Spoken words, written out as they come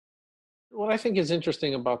what I think is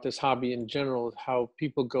interesting about this hobby in general is how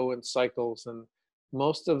people go in cycles, and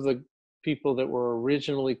most of the people that were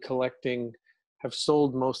originally collecting have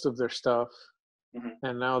sold most of their stuff, Mhm.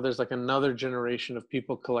 and now there's like another generation of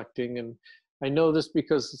people collecting. And I know this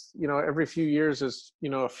because, you know, every few years there's, you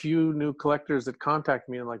know, a few new collectors that contact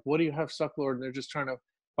me and like, what do you have, Sucklord? And they're just trying to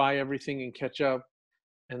buy everything and catch up.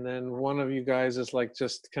 And then one of you guys is like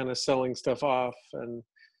just kind of selling stuff off, and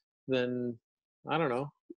then I don't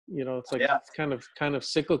know, you know, it's like Yeah. it's kind of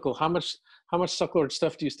cyclical. How much Sucklord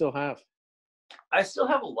stuff do you still have? I still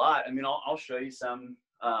have a lot. I mean, I'll show you some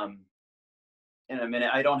in a minute.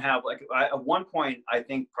 I don't have like at one point, I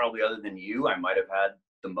think probably other than you, I might have had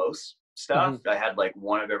the most stuff. Hmm. I had like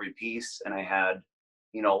one of every piece, and I had,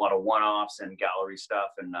 you know, a lot of one-offs and gallery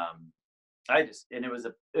stuff. And it was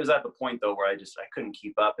at the point though where I couldn't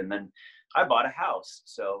keep up. And then I bought a house,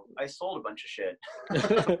 so I sold a bunch of shit.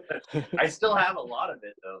 I still have a lot of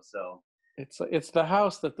it though. So It's the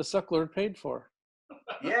house that the Sucklord paid for.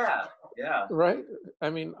 yeah, yeah. Right. I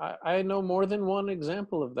mean, I know more than one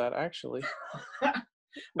example of that, actually. But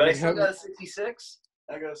I We still have, got a 66.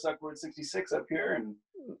 I got a Sucklord 66 up here, and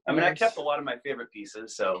I mean, I nice. kept a lot of my favorite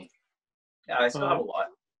pieces, so yeah, I still have a lot.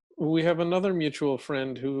 We have another mutual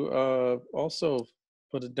friend who also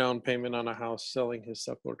put a down payment on a house selling his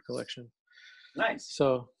Sucklord collection. Nice.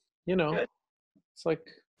 So, you know, Good. it's like,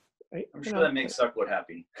 I'm sure that makes Sucklord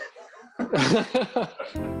happy.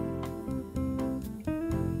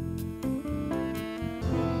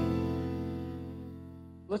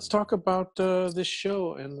 Let's talk about this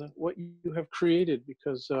show and what you have created,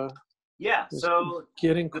 because Yeah, so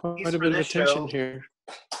getting the quite piece a for bit of this attention show, here.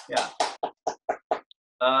 yeah.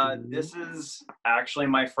 This is actually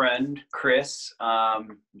my friend Chris,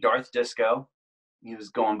 Darth Disco. He was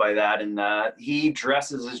going by that, and he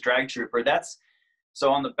dresses as Drag Trooper.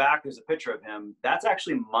 So on the back there's a picture of him. That's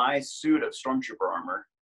actually my suit of Stormtrooper armor.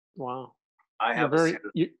 Wow. I have a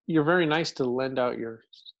suit. You're very nice to lend out your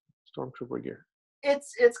Stormtrooper gear.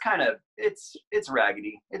 It's kind of it's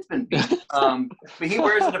raggedy. It's been beat. But he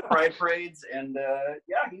wears it to Pride parades, and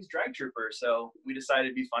yeah, he's Drag Trooper. So we decided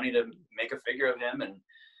it'd be funny to make a figure of him,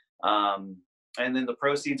 and then the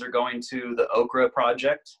proceeds are going to the Okra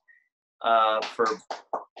Project for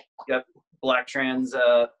Black trans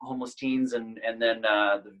homeless teens, and then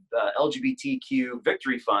the LGBTQ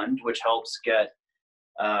Victory Fund, which helps get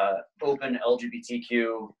open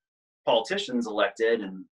LGBTQ politicians elected.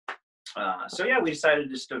 And so yeah, we decided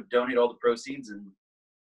just to donate all the proceeds, and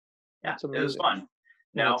yeah, it was fun.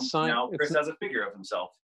 Now Chris has a figure of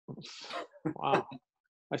himself. Wow.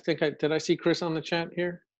 Did I see Chris on the chat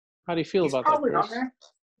here? How do you feel about that, probably Chris? on there.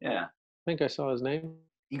 Yeah. I think I saw his name.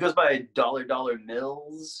 He goes by Dollar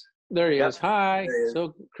Mills. There he is. Hi. There he is.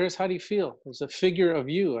 So Chris, how do you feel? There's a figure of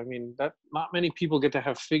you. I mean, that not many people get to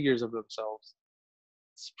have figures of themselves.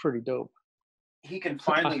 It's pretty dope. He can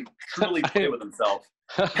finally truly play with himself.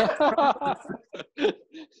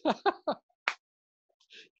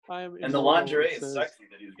 And the lingerie is sexy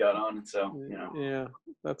that he's got on, so you know. Yeah,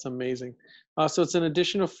 that's amazing. So it's an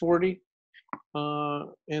edition of 40,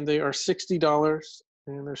 and they are $60,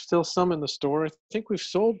 and there's still some in the store. I think we've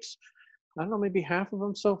sold, I don't know, maybe half of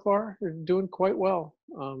them so far. They're doing quite well.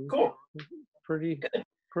 Cool.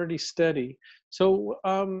 Pretty steady. So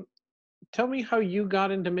tell me how you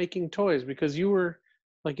got into making toys, because you were,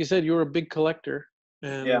 like you said, you were a big collector.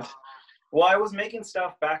 And yeah. Well, I was making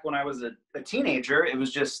stuff back when I was a teenager. It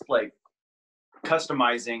was just like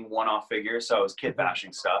customizing one-off figures, so I was kit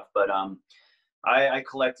bashing stuff. But I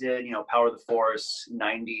collected, you know, Power of the Force,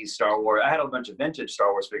 90s Star Wars. I had a bunch of vintage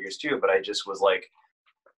Star Wars figures too, but I just was like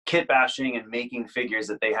kit bashing and making figures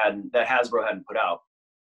that Hasbro hadn't put out.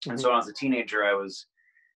 And so when I was a teenager, I was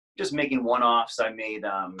just making one-offs. I made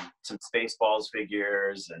some Spaceballs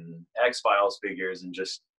figures and X-Files figures, and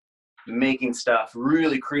just making stuff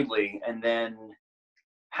really crudely, and then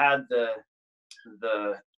had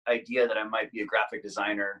the idea that I might be a graphic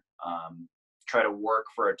designer, try to work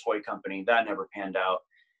for a toy company. That never panned out.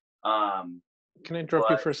 Can I interrupt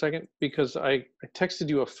you for a second? Because I texted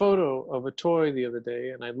you a photo of a toy the other day,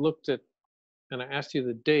 and I looked at, and I asked you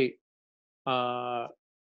the date. Was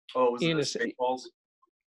it the Spaceballs?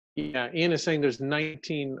 Yeah, Ian is saying there's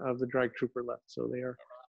 19 of the Drag Trooper left, so they are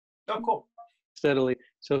cool. Steadily.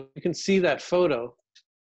 So you can see that photo.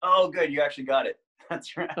 Oh, good. You actually got it.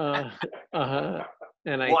 That's right.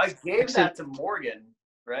 And I gave that to Morgan,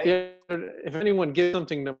 right? Yeah. If anyone gives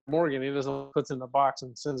something to Morgan, he doesn't put it in the box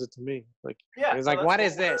and sends it to me. Like, yeah, he's like, "What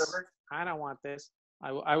is this? I don't want this."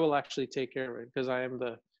 I will actually take care of it, because I am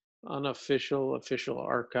the official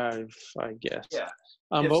archive, I guess. Yeah.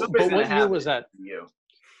 But what year was that?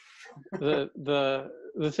 the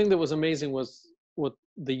thing that was amazing was what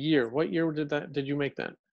the year. What year did you make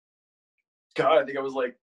that? God, I think I was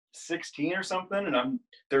like 16 or something, and I'm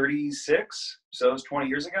 36, so it was 20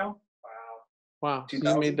 years ago. Wow. So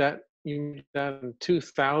you made that in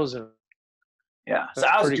 2000. Yeah. That's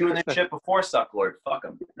so I was doing that shit before Sucklord. Fuck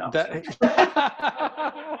them. No.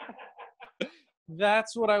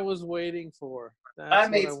 That's what I was waiting for. I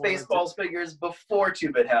made Spaceballs figures before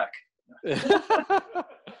 2-bit Hack.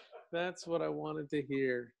 That's what I wanted to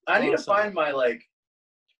hear. I need to find my like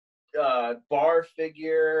bar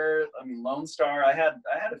figure. I mean, Lone Star. I had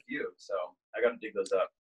a few, so I got to dig those up.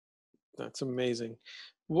 That's amazing.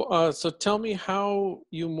 So tell me how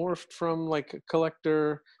you morphed from like a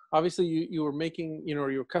collector. Obviously, you were making, you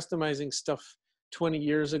were customizing stuff 20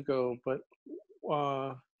 years ago, but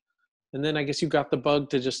and then I guess you got the bug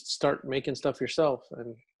to just start making stuff yourself.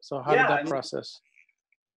 And so how did that process?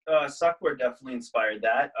 Sucklord definitely inspired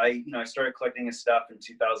that. I started collecting his stuff in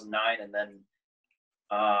 2009, and then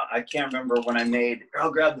I can't remember when I made.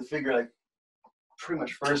 I'll grab the figure I pretty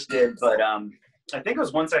much first did, but I think it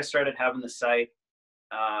was once I started having the site.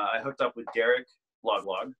 I hooked up with Derek Log,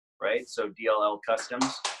 right? So DLL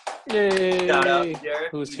Customs. Yay! Shout out to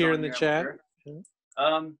Derek, who's here in the chat.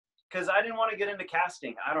 Because I didn't want to get into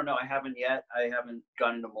casting. I don't know. I haven't yet. I haven't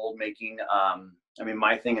gone into mold making. I mean,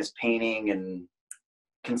 my thing is painting and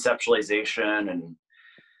conceptualization and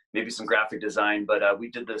maybe some graphic design. But we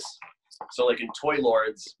did this. So like in Toy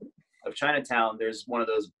Lords of Chinatown, there's one of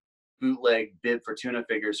those bootleg bib for tuna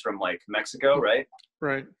figures from like Mexico, right?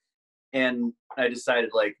 Right. And I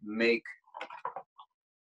decided like make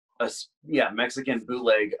a Mexican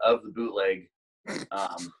bootleg of the bootleg.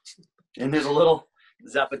 And there's a little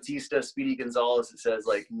Zapatista Speedy Gonzalez that says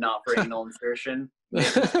like not for anal insertion.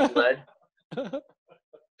 Lead.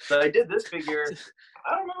 So I did this figure.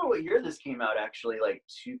 I don't remember what year this came out actually, like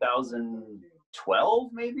 2012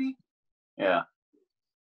 maybe. Yeah.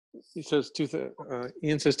 He says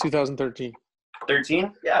Ian says 2013.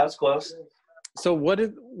 13? Yeah, that was close. So what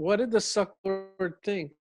did the Sucklord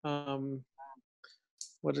think?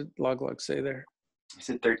 What did Log say there? He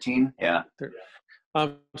said 13. Yeah.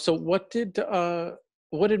 So what did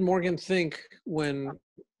Morgan think when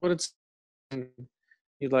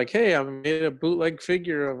he's like, hey, I made a bootleg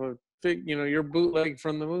figure of your bootleg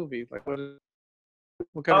from the movie. Like what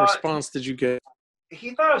kind of response did you get?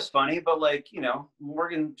 He thought it was funny, but like,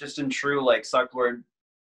 Morgan just in true like Sucklord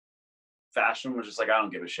fashion was just like, I don't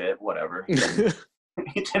give a shit, whatever.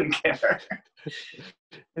 He didn't care.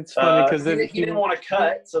 It's funny because he didn't want to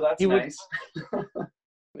cut, so that's nice.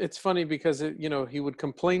 It's funny because he would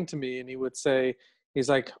complain to me and he would say, he's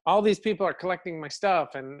like, all these people are collecting my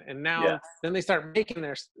stuff and now then they start making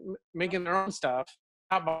their own stuff,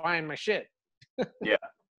 not buying my shit. Yeah.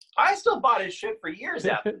 I still bought his shit for years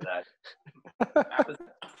after that.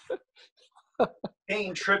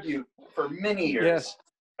 Paying tribute for many years. Yes.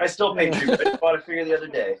 I still pay tribute. I bought a figure the other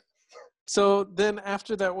day. So then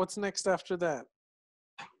after that, what's next after that?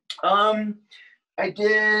 I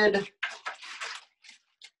did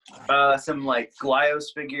some like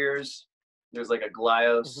Glyos figures. There's like a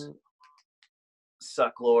Glyos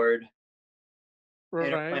Sucklord,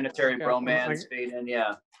 Interplanetary Bromance fade in.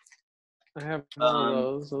 Yeah. I have one of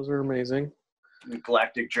those. Those are amazing.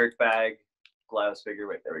 Galactic jerkbag, Glyos figure.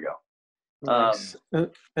 Right there we go. Nice.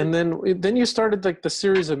 And then you started like the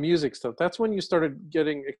series of music stuff. That's when you started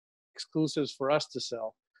getting exclusives for us to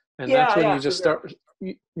sell, and that's when you just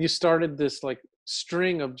you started this like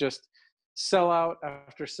string of just sellout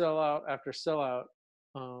after sellout after sellout.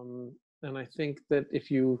 And I think that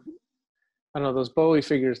I don't know, those Bowie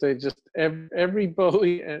figures, they just every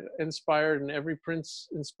Bowie inspired and every Prince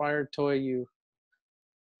inspired toy you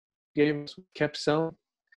gave us kept selling.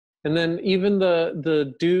 And then even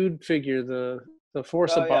the dude figure, the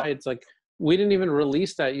Force Abides, like we didn't even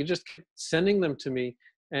release that. You just kept sending them to me.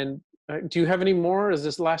 And do you have any more? Is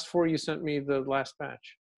this last 4 you sent me the last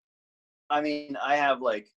batch? I mean, I have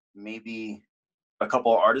like maybe a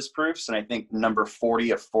couple of artist proofs, and I think number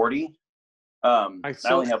 40 of 40. I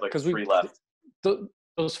only have like 3 left.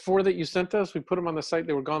 Those 4 that you sent us, we put them on the site.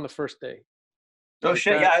 They were gone the first day. Oh like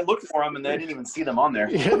shit! Yeah, I looked for them and I didn't even see them on there.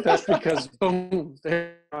 Yeah, that's because boom,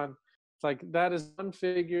 they're on. It's like that is one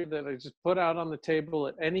figure that I just put out on the table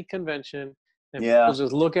at any convention, and people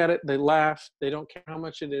just look at it. They laugh. They don't care how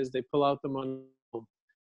much it is. They pull out the money.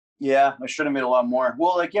 Yeah, I should have made a lot more.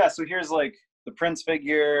 Well, like so here's like the Prince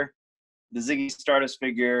figure, the Ziggy Stardust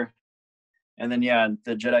figure, and then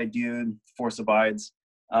the Jedi Dude, Force Abides.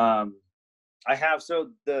 I have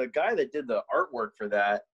the guy that did the artwork for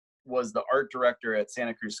that was the art director at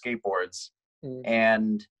Santa Cruz Skateboards,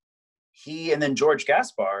 and then George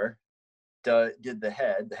Gaspar did the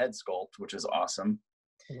head sculpt, which is awesome.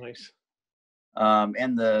 Nice.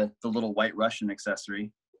 And the little white Russian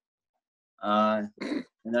accessory. And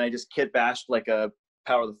then I just kit bashed like a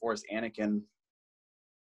Power of the Force Anakin.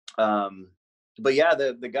 But yeah,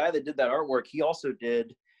 the guy that did that artwork, he also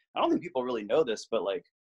did, I don't think people really know this, but like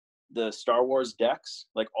the Star Wars decks,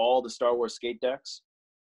 like all the Star Wars skate decks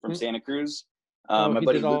from Santa Cruz. My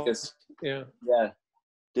buddy Lucas, yeah,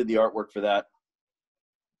 did the artwork for that.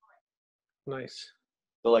 Nice.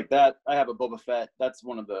 So like that, I have a Boba Fett. That's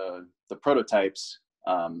one of the prototypes.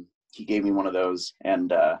 He gave me one of those, and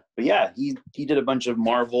but yeah, he did a bunch of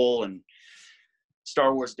Marvel and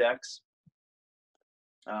Star Wars decks.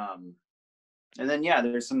 And then yeah,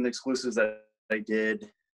 there's some exclusives that I did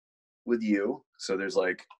with you. So there's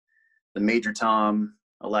like the Major Tom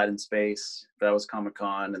Aladdin Space, that was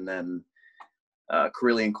Comic-Con, and then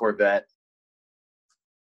Carillion Corvette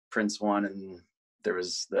Prince one, and there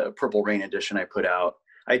was the Purple Rain edition I put out.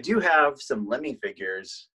 I do have some Lemmy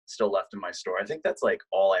figures still left in my store. I think that's like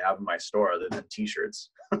all I have in my store other than t-shirts.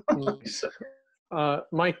 Nice.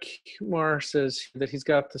 Mike Mar says that he's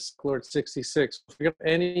got the Sucklord 66. If you got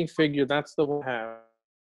any figure, that's the one I have.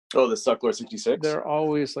 Oh, the Sucklord 66? They're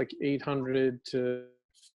always like 800 to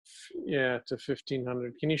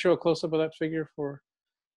 1500. Can you show a close-up of that figure for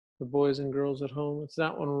the boys and girls at home? It's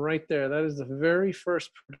that one right there. That is the very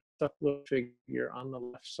first Sucklord figure on the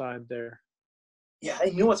left side there. Yeah,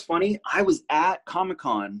 you know what's funny? I was at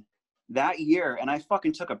Comic-Con that year, and I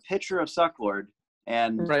fucking took a picture of Sucklord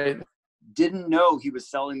and didn't know he was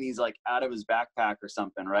selling these like out of his backpack or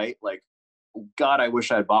something, right? Like, God, I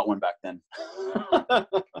wish I had bought one back then.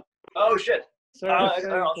 Oh, shit.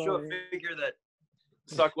 I'll show a figure that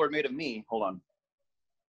Sucklord made of me. Hold on.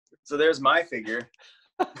 So there's my figure.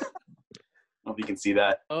 I don't know if you can see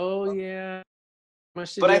that. Oh, yeah. How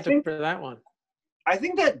much did you have to for that one? I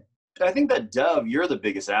think that Dove, you're the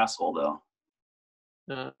biggest asshole,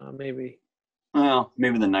 though. Maybe. Well,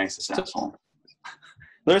 maybe the nicest asshole.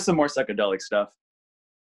 There's some more psychedelic stuff.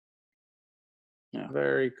 Yeah.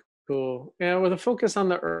 Very cool. Yeah, with a focus on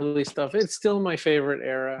the early stuff, it's still my favorite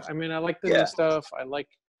era. I mean, I like the new stuff. I like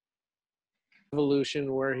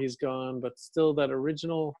Evolution where he's gone, but still that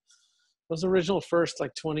those original first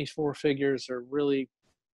like 24 figures are really,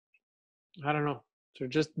 I don't know, they're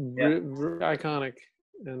just iconic.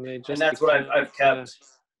 And they just, and that's what I've kept.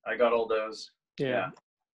 I got all those. Yeah.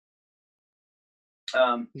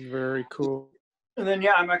 Very cool. And then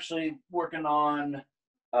I'm actually working on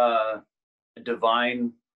a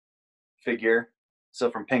Divine figure.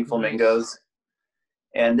 So from Pink Flamingos.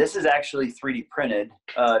 And this is actually 3D printed.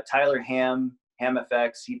 Tyler Ham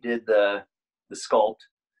FX, he did the sculpt.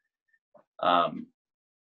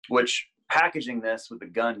 Which packaging this with the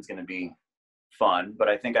gun is gonna be fun, but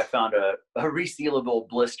I think I found a resealable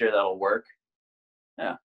blister that'll work.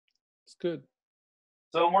 Yeah, it's good.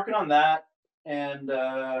 So I'm working on that, and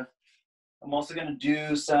I'm also going to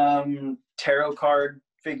do some tarot card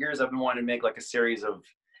figures. I've been wanting to make like a series of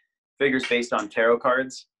figures based on tarot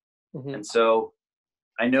cards. And so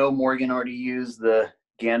I know Morgan already used the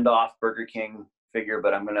Gandalf Burger King figure,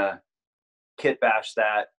 but I'm going to kit bash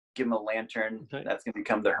that, give him a lantern. That's going to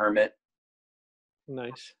become the Hermit.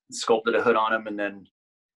 Nice. Sculpted a hood on him, and then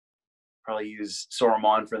probably use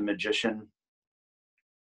Saruman for the Magician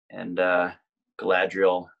and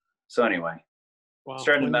Galadriel. So anyway,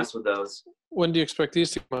 starting to mess with those. When do you expect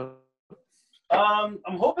these to come out?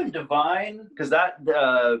 I'm hoping Divine, because that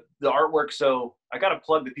the artwork. So I got to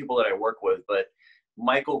plug the people that I work with, but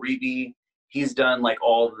Michael Reeby, he's done like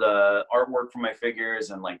all the artwork for my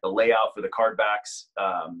figures and like the layout for the card backs.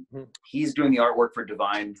 He's doing the artwork for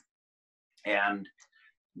Divine. And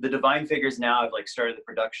the Divine figures now, I've like started the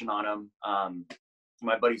production on them.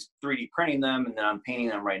 My buddy's 3D printing them, and then I'm painting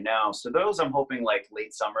them right now. So those I'm hoping like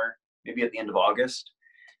late summer, maybe at the end of August.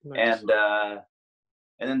 Nice.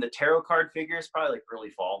 And then the tarot card figures probably like early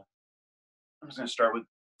fall. I'm just gonna start with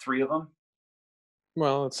 3 of them.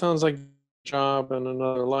 Well, it sounds like a job and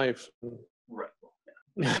another life. Right.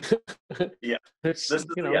 Yeah. This is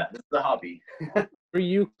the hobby. Were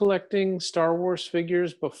you collecting Star Wars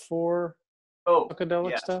figures before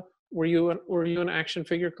psychedelic stuff? Were you an action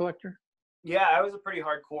figure collector? Yeah, I was a pretty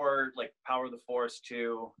hardcore like Power of the Force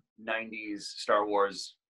 2 90s Star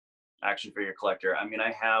Wars action figure collector. I mean,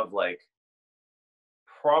 I have like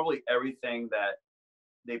probably everything that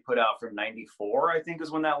they put out from 94, I think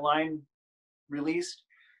is when that line released,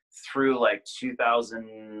 through like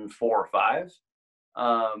 2004 or 5.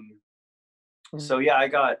 So yeah, I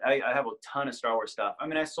have a ton of Star Wars stuff. I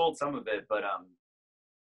mean, I sold some of it, but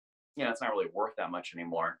it's not really worth that much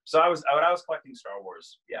anymore. So I was collecting Star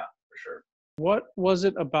Wars, yeah, for sure. what was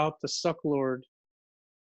it about the Sucklord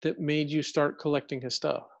that made you start collecting his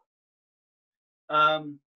stuff?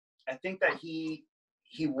 I think that he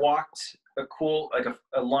walked a cool, like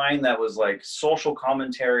a line that was like social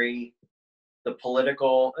commentary, the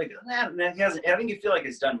political, like he hasn't, I think you feel like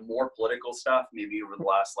he's done more political stuff maybe over the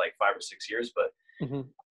last like 5 or 6 years, but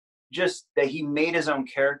just that he made his own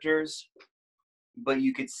characters, but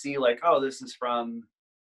you could see like, oh, this is from,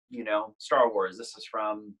 you know, Star Wars, this is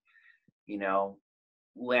from, you know,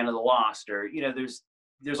 Land of the Lost, or, you know,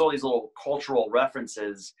 there's all these little cultural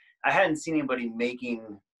references. I hadn't seen anybody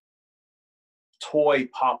making toy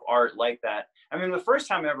pop art like that. I mean, the first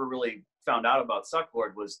time I ever really found out about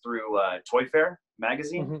Sucklord was through Toy Fair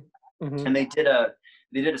magazine, and they did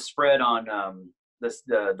a spread on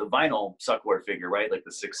the vinyl Sucklord figure, right, like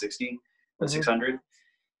the 660, the 600.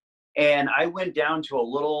 And I went down to a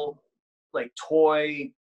little like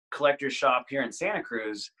toy collector's shop here in Santa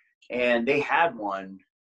Cruz, and they had one,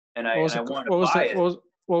 and I wanted to buy it.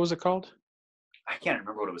 What was it called? I can't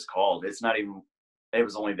remember what it was called. It's not even. It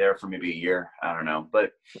was only there for maybe a year. I don't know,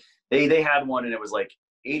 but they had one, and it was like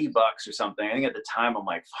 $80 or something. I think at the time I'm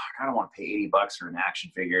like, fuck, I don't want to pay $80 for an action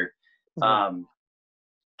figure. And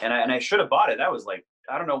I should have bought it. That was like,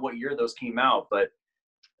 I don't know what year those came out, but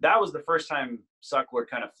that was the first time Sucklord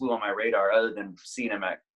kind of flew on my radar, other than seeing him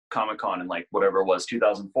at Comic-Con in like whatever it was,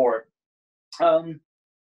 2004.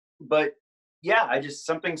 But yeah,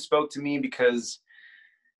 something spoke to me because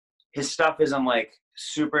his stuff isn't like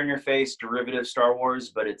super in your face derivative Star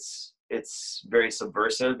Wars, but it's very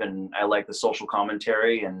subversive, and I like the social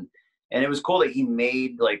commentary, and it was cool that he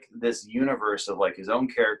made like this universe of like his own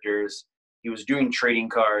characters. He was doing trading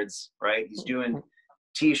cards, right? He's doing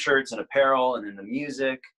t-shirts and apparel, and then the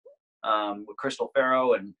music with Crystal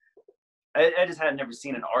Pharaoh, and I just had never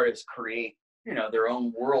seen an artist create, you know, their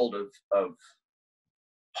own world of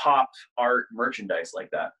pop art merchandise like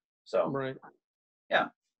that. So right. Yeah.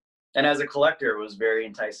 And as a collector, it was very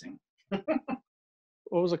enticing.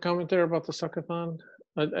 What was the comment there about the Suckathon?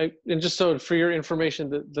 And just so for your information,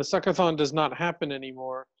 the Suckathon does not happen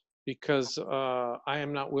anymore because I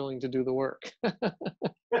am not willing to do the work.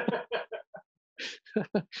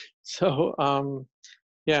 So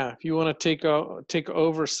yeah, if you want to take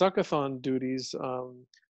over Suckathon duties,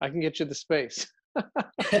 I can get you the space.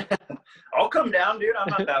 I'll come down, dude. I'm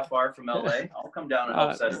not that far from LA. I'll come down and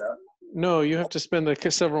help set it up. No, you have to spend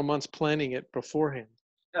like several months planning it beforehand.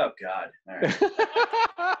 Oh God! All right.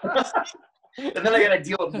 And then I got to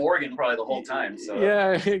deal with Morgan probably the whole time. So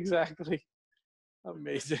yeah, exactly.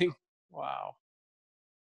 Amazing! Wow,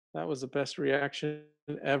 that was the best reaction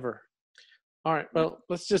ever. All right, well,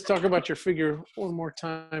 let's just talk about your figure one more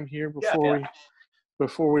time here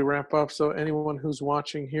before we wrap up. So anyone who's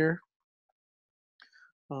watching here,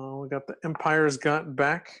 we got the Empire's Got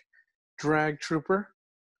Back Drag Trooper.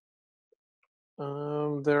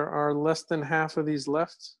 There are less than half of these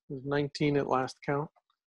left. There's 19 at last count.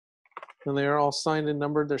 And they are all signed and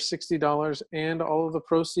numbered. They're $60, and all of the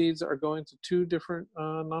proceeds are going to 2 different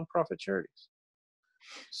nonprofit charities.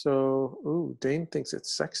 So, ooh, Dane thinks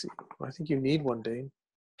it's sexy. I think you need one, Dane.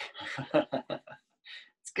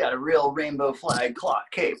 It's got a real rainbow flag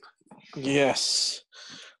clock cape. Yes.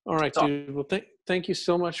 All right, dude. Well, thank you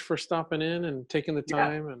so much for stopping in and taking the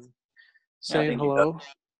time and saying hello.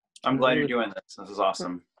 I'm glad you're doing this. This is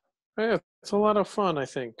awesome. Yeah, it's a lot of fun, I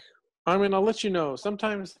think. I mean, I'll let you know.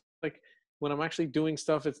 Sometimes, like, when I'm actually doing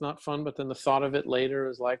stuff, it's not fun, but then the thought of it later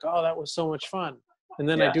is like, oh, that was so much fun. And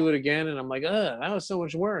then I do it again, and I'm like, that was so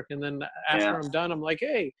much work. And then after I'm done, I'm like,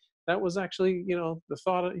 hey, that was actually, you know, the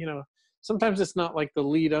thought of, you know, sometimes it's not like the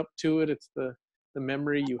lead up to it. It's the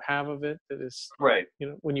memory you have of it that is, right. You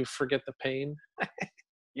know, when you forget the pain.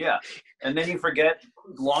 Yeah. And then you forget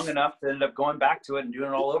long enough to end up going back to it and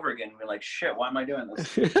doing it all over again. And you're like, shit, why am I doing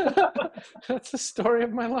this? That's the story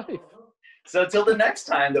of my life. So until the next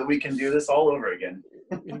time that we can do this all over again.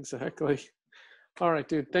 Exactly. All right,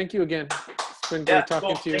 dude. Thank you again. It's been great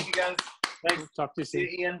talking to you. Thank you, guys. Thanks. Talk to you soon.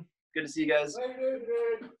 See you, Ian. Good to see you guys.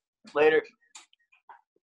 Later.